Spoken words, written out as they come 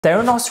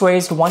Theranos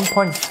raised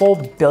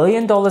 $1.4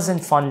 billion in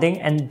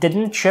funding and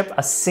didn't ship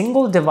a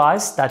single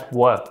device that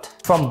worked.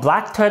 From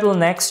black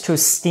turtlenecks to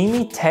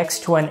steamy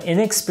text to an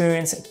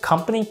inexperienced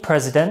company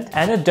president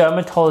and a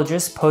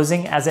dermatologist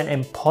posing as an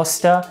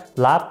imposter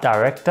lab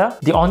director,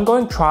 the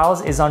ongoing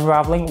trials is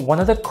unraveling one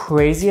of the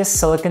craziest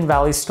Silicon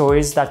Valley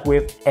stories that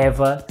we've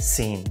ever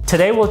seen.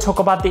 Today we'll talk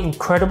about the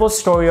incredible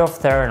story of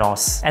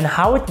Theranos and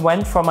how it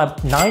went from a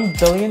 $9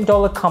 billion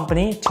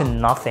company to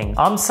nothing.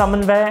 I'm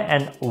Samanvir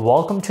and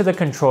welcome to the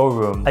Control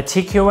Room, a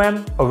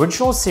TQM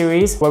original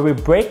series where we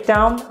break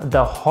down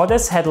the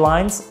hottest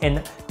headlines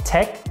in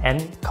tech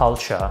and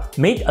culture.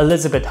 Meet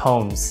Elizabeth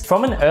Holmes.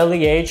 From an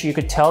early age, you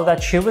could tell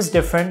that she was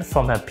different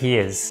from her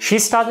peers. She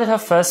started her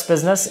first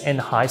business in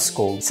high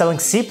school, selling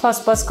C++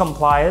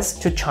 compilers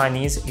to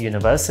Chinese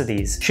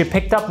universities. She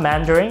picked up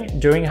Mandarin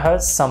during her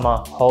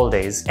summer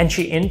holidays, and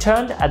she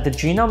interned at the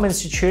Genome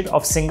Institute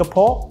of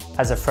Singapore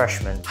as a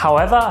freshman.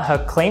 However,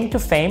 her claim to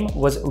fame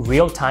was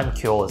real-time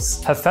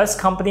cures, her first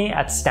company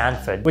at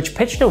Stanford, which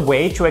pitched a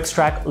way to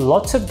extract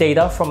lots of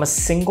data from a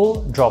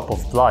single drop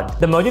of blood.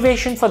 The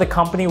motivation for the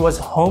company was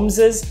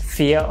Holmes's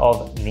fear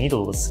of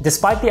needles.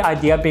 Despite the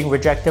idea being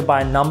rejected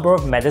by a number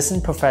of medicine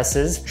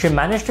professors, she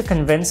managed to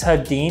convince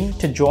her dean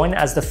to join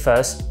as the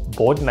first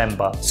board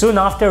member. Soon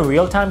after,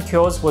 Real-Time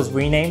Cures was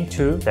renamed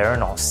to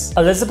Theranos.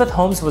 Elizabeth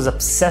Holmes was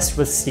obsessed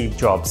with Steve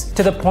Jobs,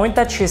 to the point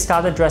that she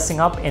started dressing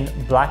up in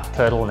black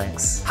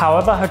turtlenecks.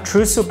 However, her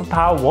true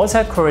superpower was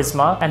her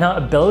charisma and her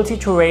ability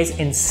to raise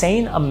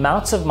insane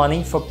amounts of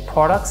money for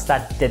products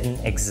that didn't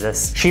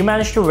exist. She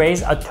managed to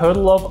raise a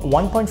total of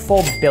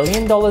 $1.4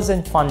 billion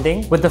in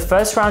funding, with the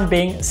first round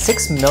being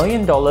 $6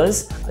 million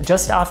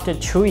just after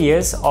 2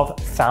 years of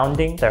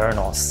founding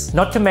Theranos.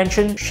 Not to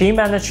mention, she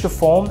managed to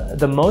form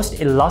the most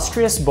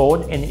illustrious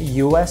board in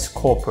US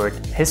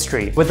corporate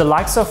history, with the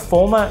likes of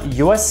former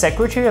US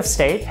Secretary of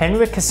State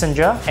Henry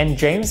Kissinger and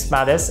James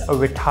Mattis, a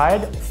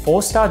retired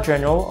 4-star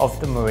general of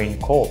the Marine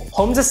Corps.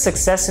 Holmes'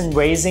 success in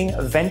raising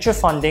venture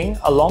funding,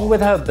 along with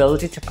her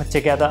ability to put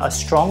together a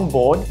strong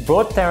board,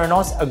 brought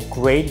Theranos a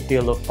great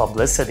deal of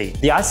publicity.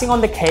 The icing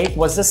on the cake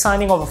was the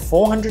signing of a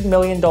 $400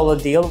 million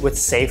deal with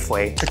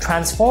Safeway to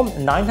transform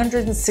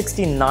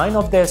 969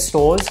 of their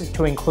stores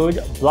to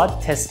include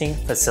blood testing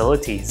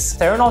facilities.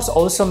 Theranos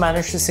also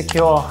managed to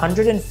secure a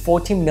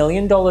 $140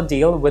 million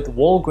deal with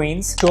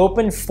Walgreens to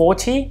open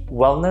 40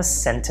 wellness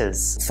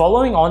centers.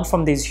 Following on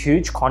from these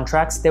huge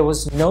contracts, there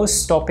was no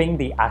stopping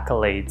the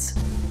accolades.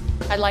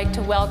 I'd like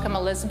to welcome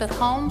Elizabeth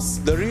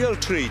Holmes. The real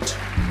treat,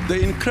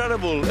 the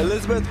incredible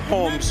Elizabeth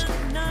Holmes.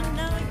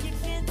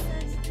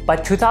 By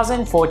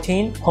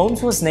 2014,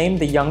 Holmes was named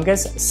the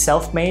youngest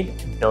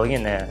self-made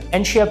billionaire,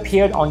 and she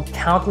appeared on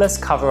countless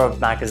covers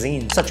of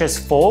magazines such as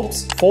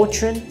Forbes,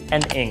 Fortune,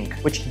 and Inc.,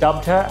 which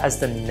dubbed her as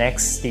the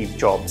next Steve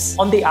Jobs.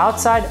 On the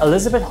outside,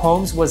 Elizabeth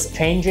Holmes was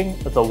changing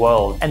the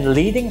world and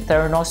leading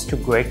Theranos to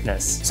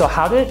greatness. So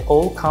how did it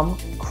all come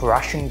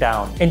crashing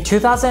down? In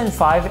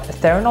 2005,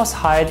 Theranos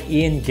hired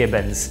Ian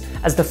Gibbons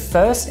as the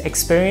first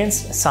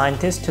experienced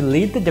scientist to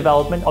lead the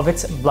development of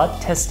its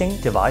blood testing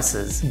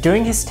devices.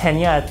 During his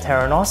tenure at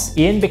Theranos,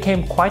 Ian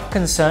became quite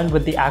concerned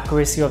with the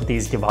accuracy of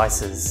these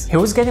devices. He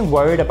was getting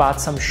worried about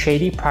some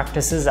shady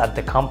practices at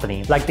the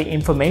company, like the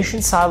information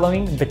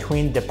siloing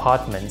between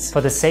departments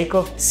for the sake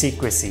of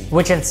secrecy,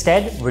 which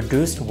instead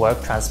reduced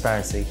work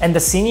transparency, and the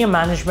senior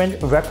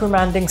management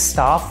reprimanding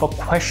staff for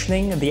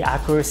questioning the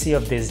accuracy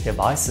of these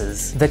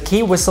devices. The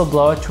key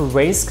whistleblower to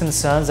raise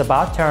concerns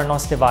about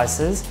Theranos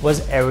devices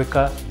was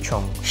Erica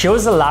Chung. She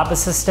was a lab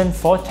assistant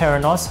for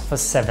Theranos for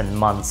 7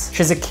 months.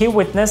 She's a key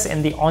witness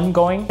in the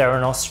ongoing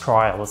Theranos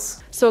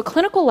trials. So a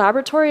clinical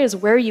laboratory is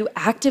where you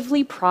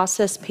actively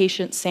process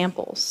patient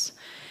samples.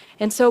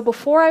 And so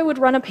before I would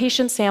run a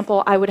patient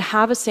sample, I would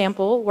have a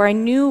sample where I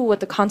knew what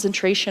the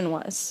concentration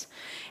was.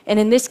 And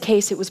in this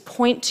case, it was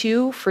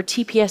 0.2 for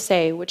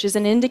TPSA, which is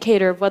an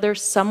indicator of whether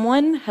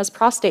someone has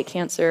prostate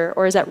cancer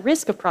or is at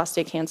risk of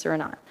prostate cancer or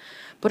not.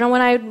 But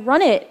when I would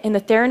run it in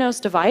the Theranos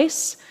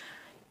device,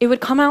 it would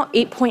come out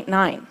 8.9.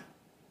 And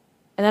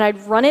then I'd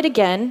run it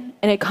again,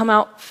 and it'd come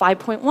out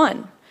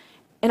 5.1.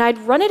 And I'd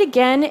run it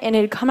again, and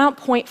it'd come out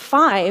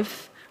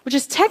 0.5, which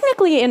is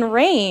technically in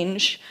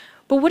range,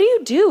 but what do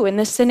you do in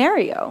this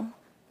scenario?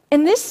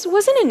 And this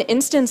wasn't an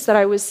instance that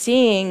I was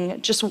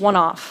seeing just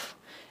one-off.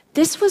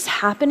 This was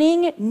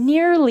happening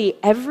nearly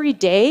every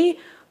day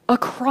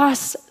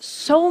across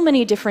so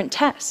many different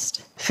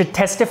tests. She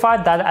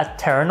testified that at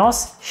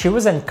Theranos, she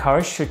was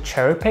encouraged to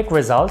cherry-pick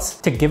results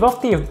to give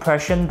off the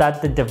impression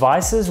that the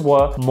devices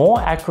were more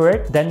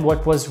accurate than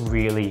what was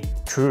really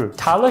true.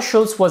 Tyler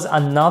Schultz was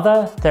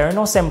another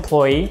Theranos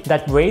employee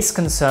that raised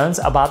concerns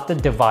about the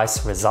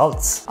device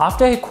results.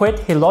 After he quit,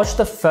 he lodged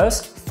the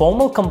first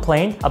formal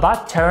complaint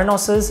about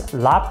Theranos'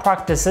 lab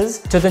practices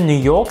to the New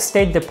York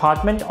State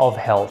Department of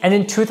Health. And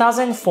in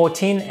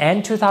 2014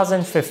 and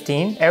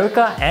 2015,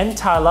 Erica and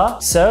Tyler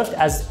served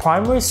as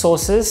primary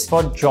sources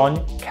for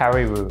John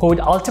Carreyrou, who would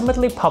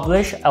ultimately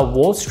publish a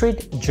Wall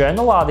Street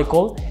Journal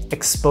article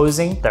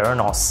exposing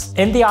Theranos.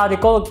 In the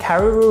article,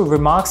 Carreyrou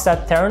remarks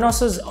that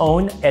Theranos'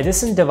 own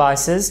Edison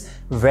devices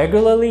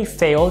regularly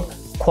failed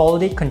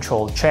quality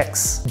control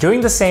checks. During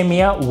the same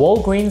year,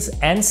 Walgreens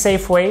and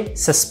Safeway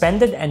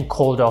suspended and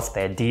called off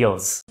their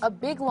deals. A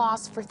big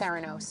loss for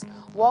Theranos.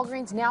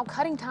 Walgreens now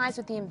cutting ties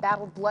with the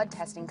embattled blood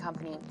testing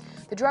company.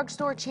 The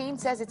drugstore chain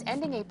says it's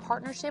ending a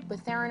partnership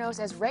with Theranos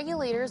as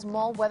regulators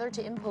mull whether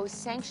to impose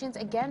sanctions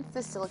against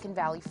the Silicon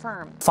Valley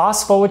firm.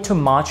 Fast forward to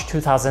March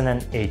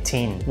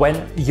 2018,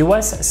 when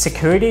US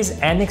Securities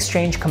and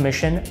Exchange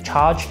Commission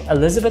charged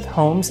Elizabeth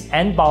Holmes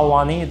and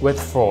Balwani with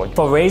fraud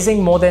for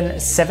raising more than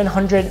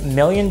 $700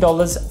 million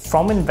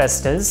from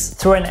investors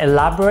through an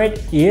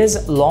elaborate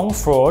years-long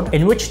fraud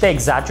in which they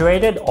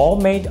exaggerated or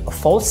made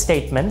false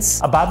statements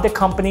about the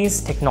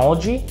company's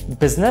technology,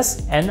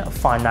 business, and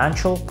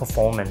financial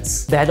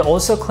performance. They had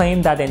also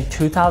claimed that in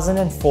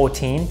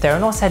 2014,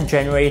 Theranos had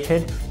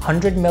generated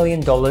 $100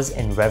 million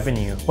in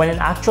revenue, when in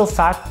actual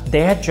fact,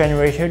 they had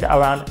generated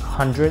around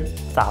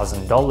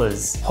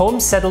 $100,000.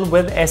 Holmes settled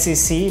with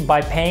SEC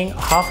by paying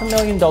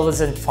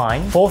 $500,000 in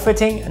fine,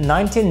 forfeiting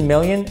 19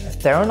 million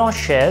Theranos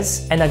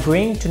shares, and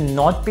agreeing to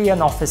not be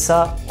an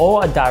officer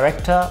or a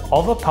director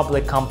of a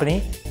public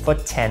company for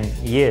 10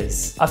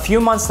 years. A few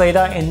months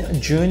later,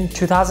 in June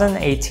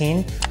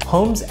 2018,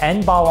 Holmes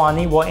and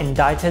Balwani were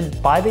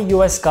indicted by the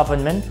US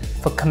government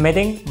for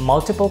committing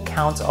multiple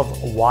counts of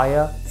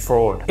wire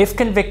fraud. If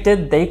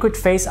convicted, they could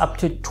face up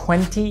to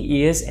 20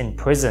 years in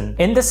prison.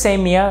 In the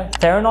same year,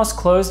 Theranos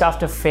closed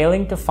after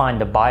failing to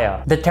find a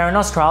buyer. The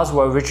Theranos trials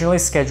were originally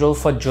scheduled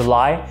for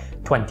July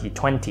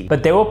 2020,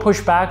 but they were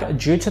pushed back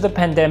due to the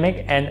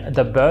pandemic and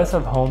the birth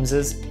of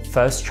Holmes's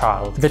first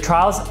child. The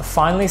trials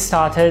finally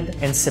started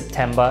in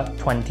September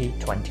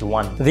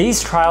 2021.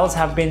 These trials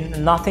have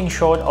been nothing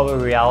short of a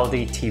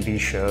reality TV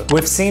show.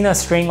 We've seen a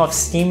string of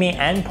steamy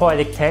and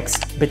poetic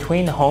texts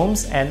between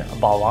Holmes and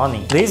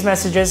Balwani. These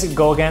messages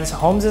go against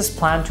Holmes's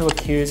plan to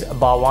accuse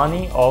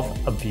Balwani of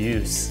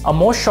abuse. A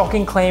more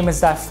shocking claim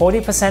is that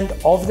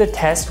 40% of the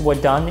tests were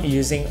done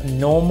using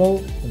normal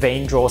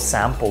vein draw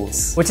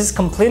samples, which is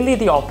completely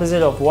the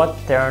opposite of what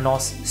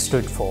Theranos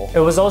stood for. It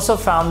was also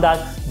found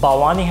that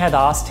Balwani had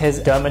asked his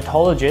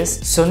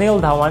dermatologist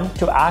Sunil Dhawan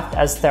to act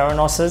as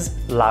Theranos'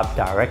 lab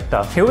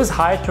director. He was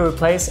hired to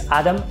replace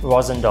Adam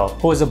Rosendorf,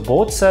 who was a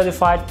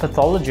board-certified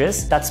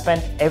pathologist that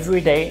spent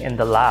every day in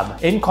the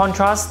lab. In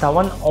contrast,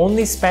 Dhawan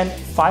only spent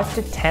 5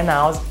 to 10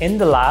 hours in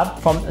the lab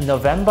from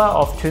November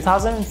of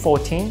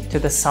 2014 to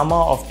the summer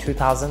of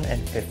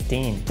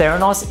 2015.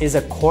 Theranos is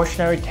a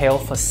cautionary tale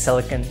for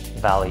Silicon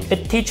Valley.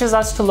 It teaches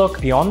us to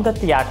look beyond the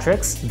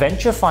theatrics,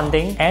 venture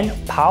funding, and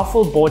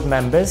powerful board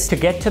members to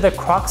get to the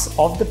crux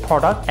of the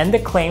product and the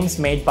claims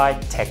made by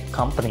tech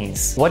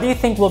companies. What do you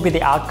think will be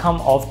the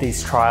outcome of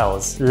these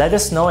trials? Let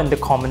us know in the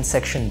comment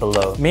section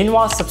below.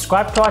 Meanwhile,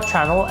 subscribe to our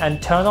channel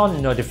and turn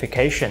on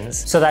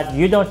notifications so that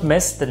you don't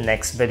miss the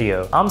next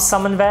video. I'm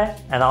Samanvir,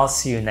 and I'll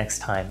see you next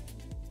time.